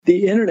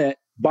The internet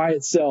by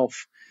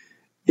itself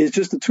is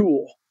just a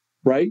tool,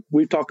 right?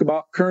 We've talked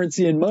about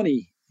currency and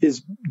money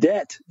is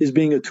debt is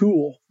being a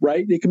tool,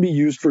 right? It can be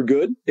used for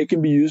good. It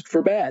can be used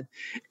for bad.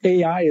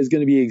 AI is going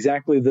to be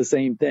exactly the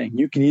same thing.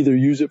 You can either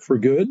use it for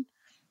good,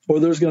 or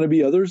there's going to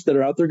be others that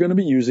are out there going to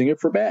be using it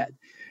for bad.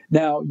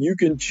 Now, you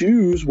can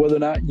choose whether or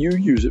not you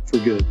use it for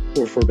good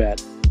or for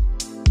bad.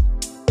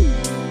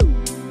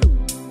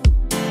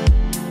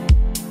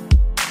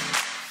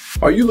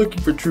 Are you looking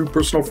for true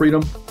personal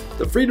freedom?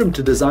 The freedom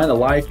to design a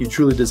life you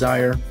truly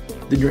desire?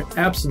 Then you're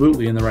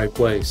absolutely in the right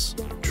place.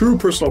 True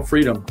personal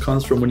freedom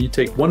comes from when you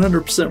take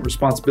 100%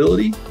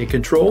 responsibility and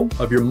control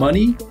of your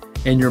money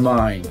and your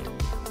mind.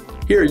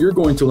 Here, you're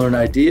going to learn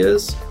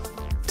ideas,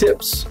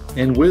 tips,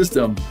 and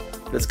wisdom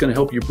that's going to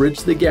help you bridge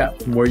the gap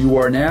from where you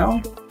are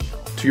now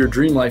to your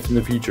dream life in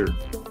the future.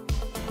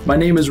 My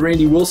name is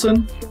Randy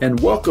Wilson, and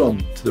welcome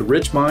to the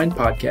Rich Mind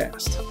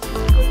Podcast.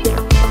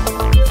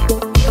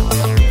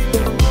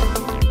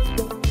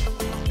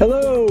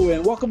 Hello,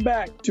 and welcome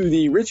back to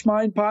the Rich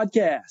Mind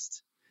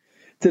Podcast.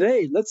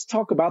 Today, let's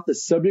talk about the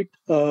subject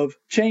of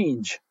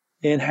change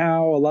and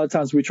how a lot of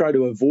times we try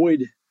to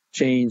avoid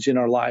change in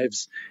our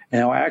lives,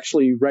 and how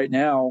actually right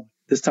now,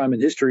 this time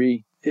in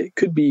history, it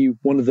could be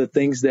one of the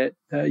things that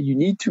you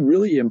need to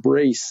really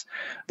embrace.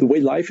 The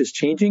way life is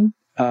changing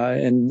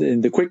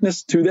and the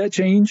quickness to that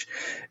change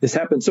has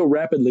happened so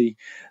rapidly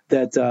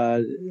that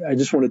I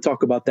just want to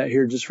talk about that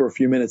here just for a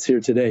few minutes here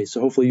today.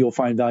 So hopefully you'll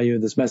find value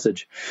in this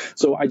message.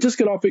 So I just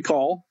got off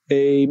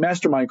a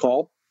mastermind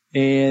call,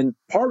 and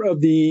part of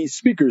the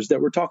speakers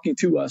that were talking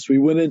to us, we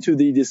went into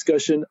the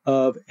discussion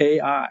of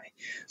AI,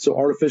 so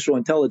artificial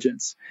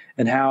intelligence,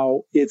 and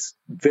how it's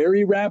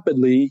very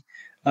rapidly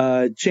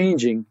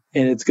changing,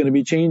 and it's going to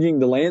be changing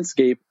the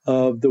landscape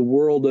of the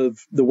world of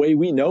the way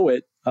we know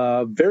it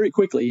very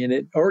quickly, and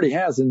it already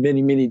has in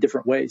many, many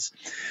different ways.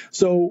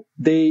 So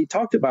they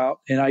talked about,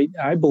 and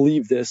I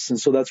believe this, and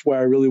so that's why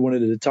I really wanted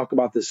to talk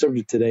about this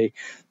subject today,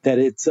 that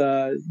it's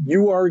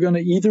you are going to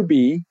either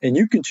be, and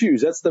you can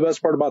choose. That's the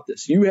best part about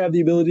this. You have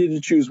the ability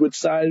to choose which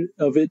side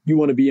of it you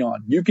want to be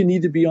on. You can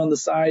either be on the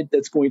side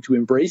that's going to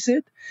embrace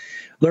it,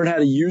 learn how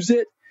to use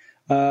it,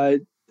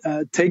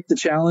 take the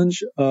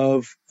challenge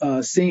of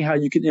seeing how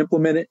you can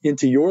implement it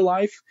into your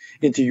life,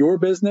 into your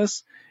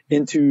business,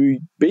 into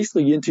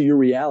your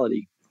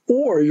reality.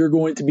 Or you're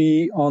going to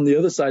be on the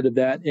other side of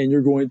that and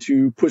you're going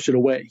to push it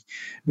away,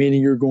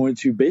 meaning you're going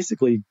to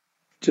basically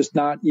just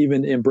not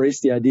even embrace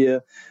the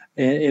idea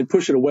and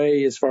push it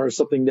away as far as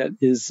something that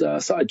is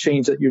a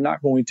change that you're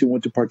not going to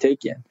want to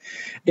partake in.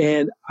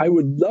 And I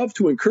would love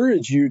to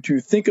encourage you to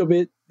think of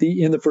it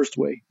in the first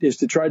way, is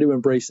to try to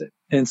embrace it.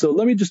 And so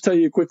let me just tell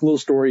you a quick little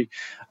story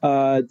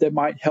that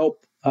might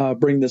help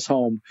bring this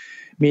home,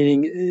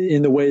 meaning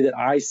in the way that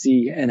I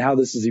see and how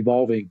this is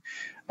evolving.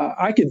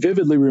 I can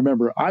vividly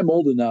remember, I'm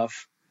old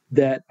enough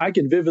that I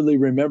can vividly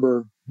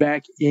remember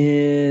back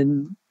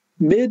in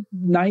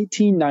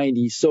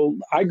mid-1990s. So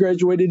I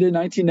graduated in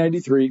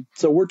 1993.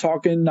 So we're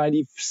talking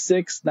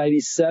 96,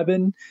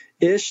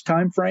 97-ish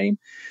time frame.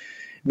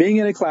 Being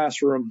in a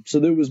classroom. So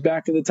that was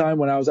back in the time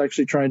when I was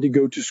actually trying to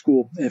go to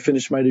school and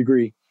finish my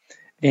degree.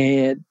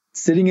 And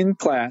sitting in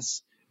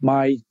class,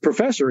 my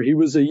professor, he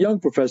was a young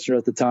professor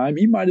at the time.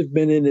 He might have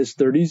been in his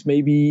 30s,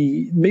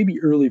 maybe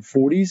early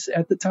 40s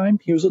at the time.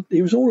 He was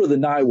older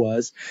than I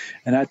was.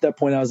 And at that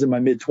point, I was in my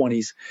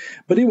mid-20s.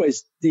 But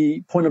anyways,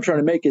 the point I'm trying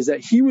to make is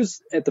that he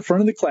was at the front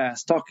of the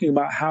class talking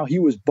about how he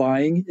was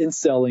buying and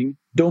selling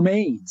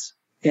domains.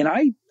 And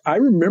I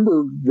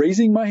remember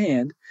raising my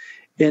hand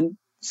and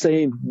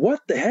saying, what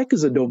the heck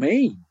is a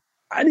domain?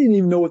 I didn't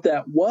even know what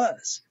that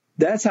was.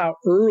 That's how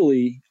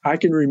early I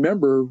can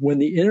remember when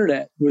the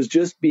internet was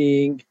just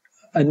being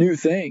a new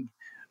thing,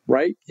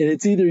 right? And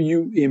it's either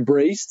you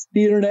embraced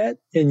the internet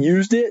and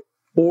used it,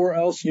 or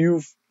else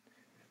you've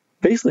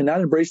basically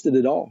not embraced it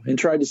at all and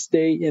tried to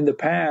stay in the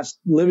past,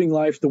 living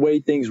life the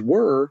way things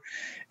were.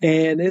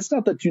 And it's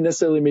not that you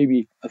necessarily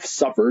maybe have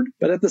suffered,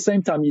 but at the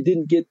same time, you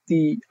didn't get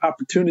the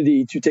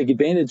opportunity to take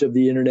advantage of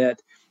the internet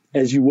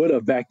as you would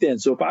have back then.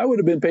 So if I would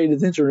have been paying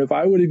attention, if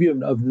I would have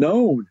even have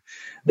known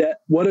that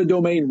what a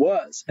domain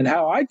was and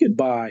how I could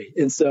buy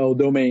and sell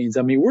domains,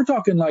 I mean, we're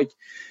talking like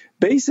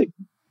basic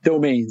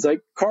domains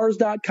like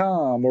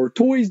cars.com or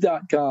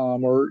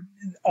toys.com or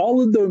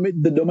all of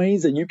the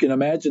domains that you can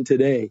imagine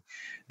today,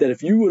 that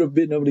if you would have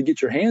been able to get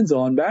your hands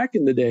on back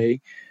in the day,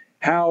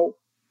 how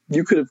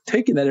you could have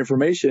taken that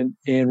information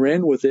and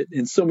ran with it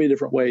in so many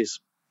different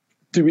ways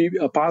to be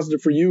a positive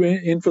for you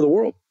and for the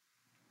world.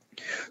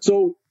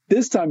 So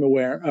this time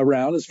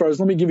around, as far as,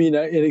 let me give you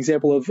an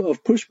example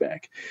of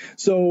pushback.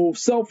 So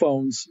cell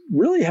phones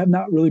really have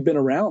not really been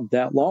around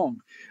that long.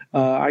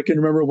 I can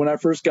remember when I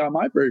first got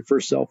my very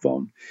first cell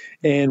phone.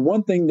 And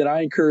one thing that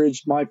I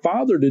encouraged my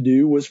father to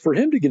do was for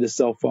him to get a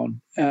cell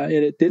phone. And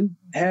it didn't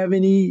have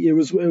any, it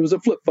was a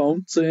flip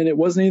phone. So, and it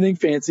wasn't anything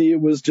fancy.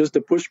 It was just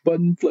a push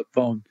button flip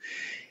phone.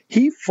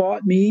 He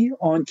fought me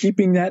on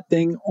keeping that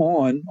thing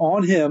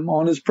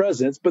on his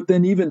presence, but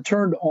then even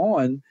turned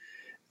on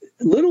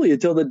literally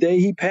until the day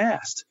he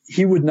passed.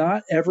 He would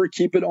not ever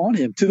keep it on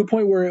him, to the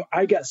point where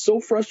I got so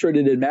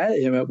frustrated and mad at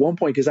him at one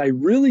point because I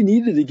really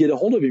needed to get a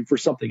hold of him for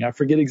something. I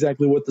forget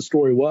exactly what the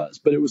story was,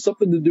 but it was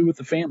something to do with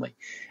the family.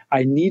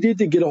 I needed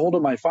to get a hold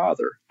of my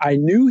father. I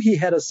knew he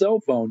had a cell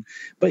phone,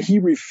 but he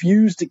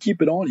refused to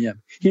keep it on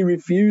him. He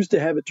refused to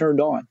have it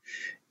turned on.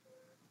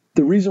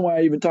 The reason why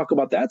I even talk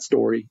about that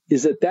story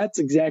is that that's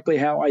exactly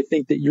how I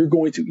think that you're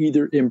going to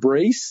either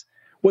embrace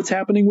what's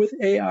happening with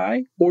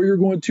AI, or you're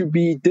going to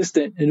be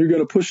distant and you're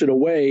going to push it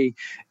away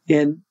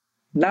and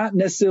not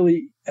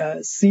necessarily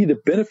see the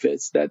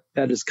benefits that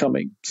is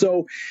coming.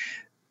 So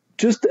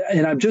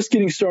and I'm just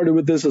getting started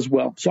with this as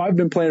well. So I've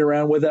been playing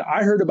around with it.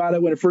 I heard about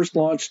it when it first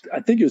launched.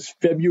 I think it was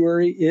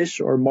February-ish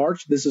or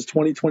March. This is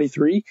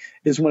 2023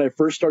 is when I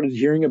first started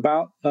hearing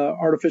about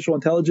artificial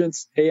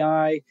intelligence,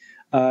 AI,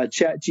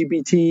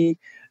 ChatGPT,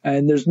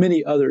 and there's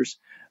many others.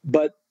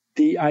 But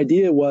the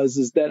idea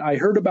is that I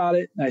heard about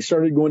it and I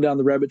started going down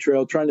the rabbit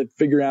trail, trying to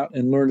figure out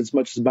and learn as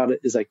much about it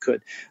as I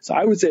could. So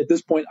I would say at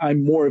this point,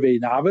 I'm more of a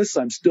novice.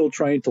 I'm still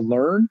trying to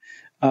learn.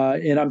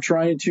 And I'm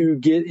trying to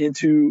get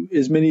into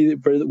as many,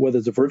 whether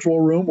it's a virtual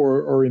room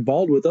or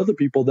involved with other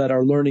people that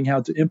are learning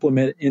how to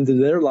implement it into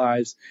their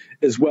lives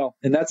as well.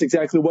 And that's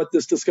exactly what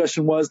this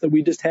discussion was that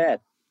we just had.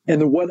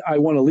 And what I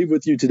want to leave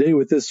with you today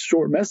with this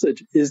short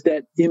message is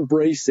that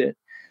embrace it.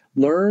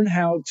 Learn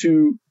how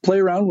to play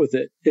around with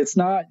it. It's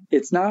not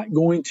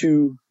going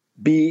to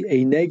be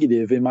a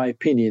negative, in my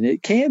opinion.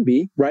 It can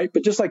be, right?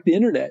 But just like the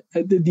internet,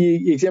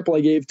 the example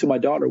I gave to my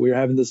daughter, we were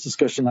having this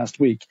discussion last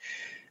week.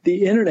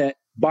 The internet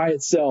by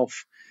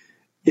itself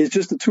is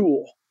just a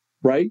tool,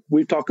 right?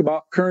 We've talked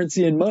about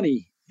currency and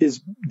money.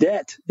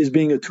 Debt is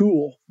being a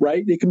tool,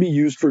 right? It can be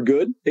used for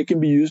good. It can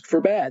be used for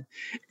bad.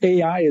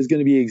 AI is going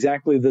to be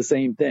exactly the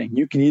same thing.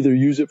 You can either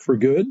use it for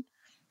good,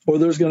 or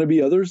there's going to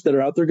be others that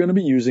are out there going to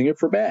be using it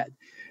for bad.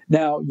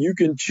 Now, you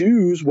can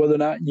choose whether or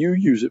not you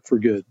use it for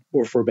good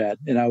or for bad.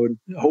 And I would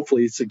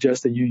hopefully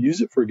suggest that you use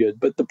it for good.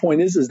 But the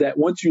point is that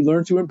once you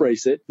learn to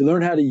embrace it, you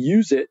learn how to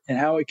use it and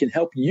how it can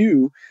help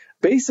you,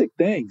 basic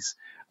things.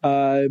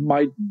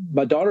 My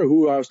daughter,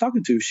 who I was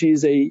talking to,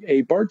 she's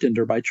a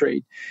bartender by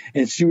trade,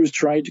 and she was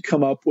trying to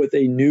come up with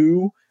a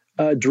new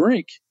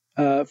drink,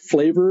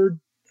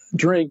 flavored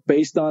drink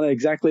based on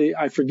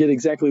I forget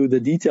exactly the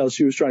details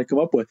she was trying to come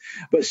up with,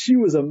 but she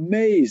was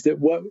amazed at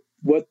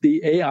what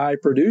the AI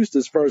produced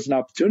as far as an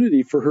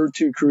opportunity for her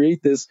to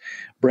create this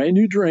brand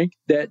new drink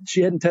that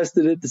she hadn't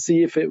tested it to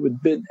see if it would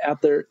have been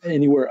out there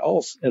anywhere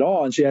else at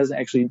all. And she hasn't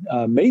actually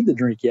made the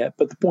drink yet.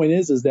 But the point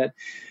is that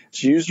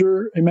she used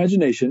her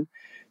imagination,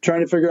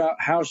 trying to figure out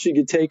how she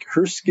could take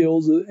her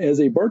skills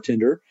as a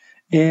bartender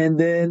and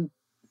then,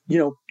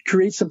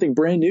 create something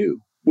brand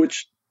new,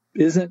 which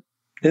isn't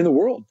in the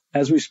world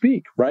as we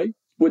speak, right?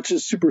 Which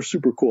is super,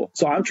 super cool.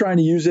 So I'm trying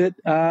to use it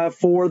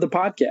for the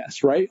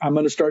podcast, right? I'm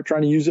going to start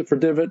trying to use it for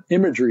different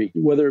imagery,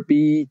 whether it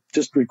be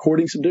just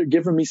recording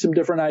giving me some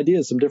different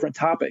ideas, some different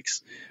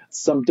topics,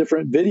 some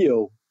different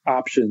video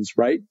options,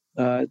 right?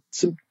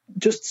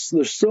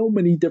 There's so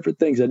many different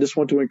things. I just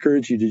want to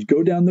encourage you to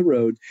go down the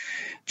road.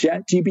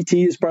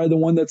 ChatGPT is probably the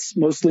one that's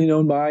mostly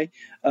known by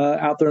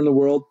out there in the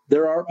world.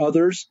 There are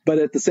others, but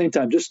at the same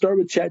time, just start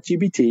with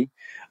ChatGPT.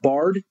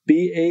 Bard,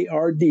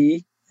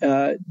 B-A-R-D,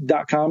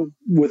 .com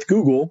with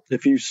Google.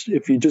 If you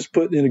just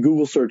put in a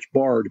Google search,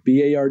 Bard,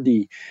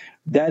 B-A-R-D,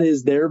 that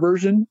is their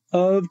version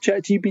of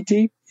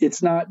ChatGPT.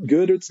 It's not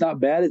good, it's not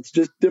bad, it's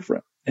just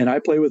different. And I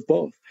play with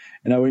both.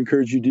 And I would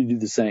encourage you to do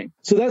the same.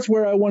 So that's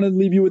where I want to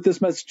leave you with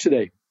this message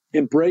today.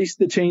 Embrace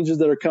the changes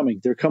that are coming.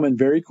 They're coming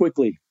very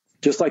quickly,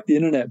 just like the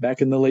internet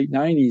back in the late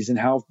 90s and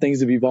how things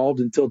have evolved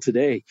until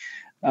today.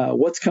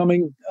 What's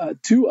coming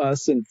to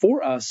us and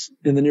for us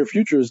in the near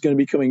future is going to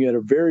be coming at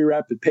a very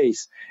rapid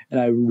pace. And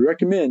I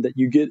recommend that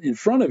you get in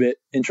front of it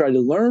and try to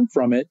learn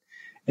from it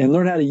and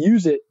learn how to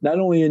use it, not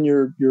only in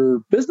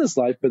your business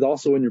life, but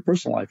also in your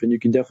personal life. And you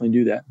can definitely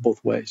do that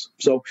both ways.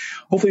 So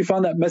hopefully you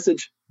found that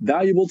message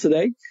valuable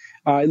today.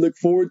 I look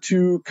forward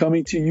to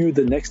coming to you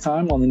the next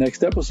time on the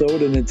next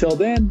episode. And until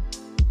then,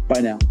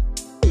 bye now.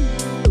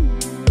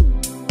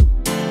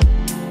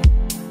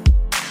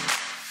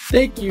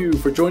 Thank you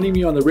for joining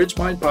me on the Rich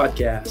Mind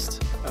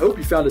Podcast. I hope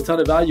you found a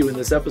ton of value in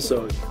this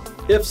episode.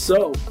 If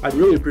so, I'd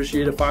really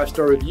appreciate a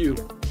 5-star review.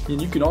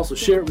 And you can also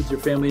share it with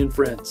your family and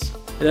friends.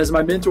 And as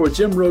my mentor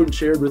Jim Rohn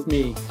shared with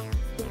me,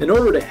 in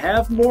order to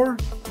have more,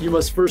 you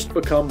must first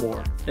become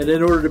more. And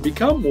in order to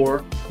become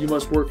more, you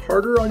must work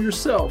harder on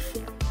yourself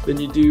than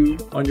you do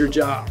on your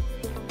job.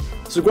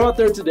 So go out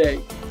there today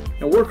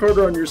and work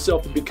harder on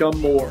yourself to become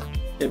more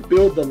and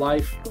build the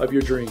life of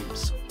your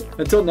dreams.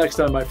 Until next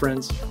time, my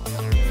friends.